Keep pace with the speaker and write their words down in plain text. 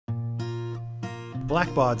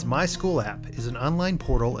Blackbaud's My School app is an online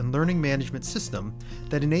portal and learning management system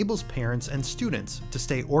that enables parents and students to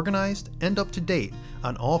stay organized and up to date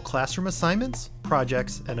on all classroom assignments,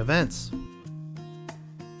 projects, and events.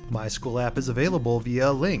 My School app is available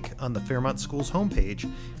via a link on the Fairmont Schools homepage,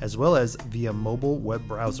 as well as via mobile web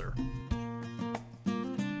browser.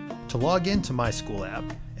 To log into My School app,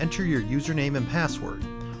 enter your username and password,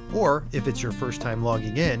 or if it's your first time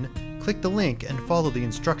logging in, click the link and follow the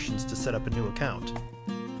instructions to set up a new account.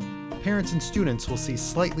 Parents and students will see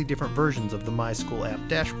slightly different versions of the My School app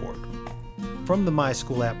dashboard. From the My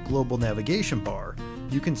School app global navigation bar,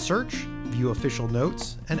 you can search, view official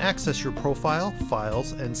notes, and access your profile,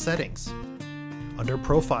 files, and settings. Under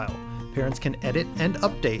Profile, parents can edit and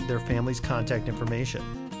update their family's contact information.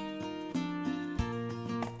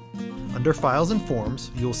 Under Files and Forms,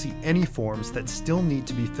 you'll see any forms that still need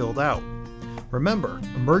to be filled out. Remember,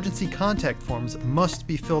 emergency contact forms must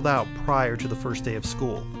be filled out prior to the first day of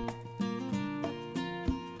school.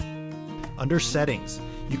 Under Settings,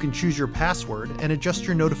 you can choose your password and adjust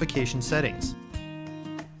your notification settings.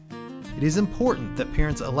 It is important that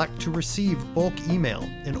parents elect to receive bulk email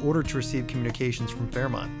in order to receive communications from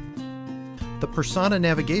Fairmont. The Persona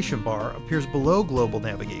navigation bar appears below Global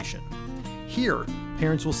Navigation. Here,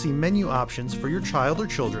 parents will see menu options for your child or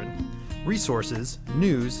children, resources,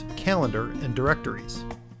 news, calendar, and directories.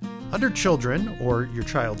 Under Children, or your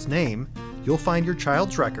child's name, you'll find your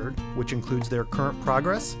child's record, which includes their current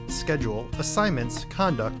progress, schedule, assignments,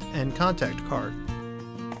 conduct, and contact card.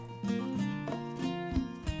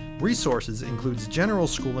 Resources includes general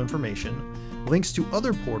school information, links to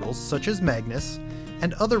other portals such as Magnus,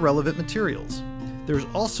 and other relevant materials. There's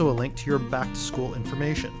also a link to your back-to-school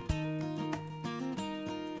information.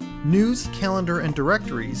 News, calendar, and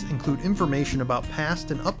directories include information about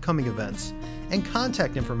past and upcoming events, and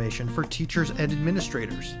contact information for teachers and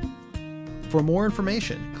administrators. For more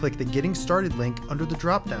information, click the Getting Started link under the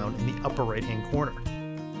drop-down in the upper right-hand corner.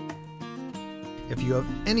 If you have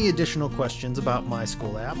any additional questions about My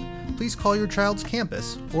School app, please call your child's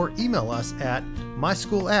campus or email us at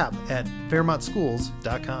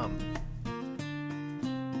myschoolapp@fairmontschools.com.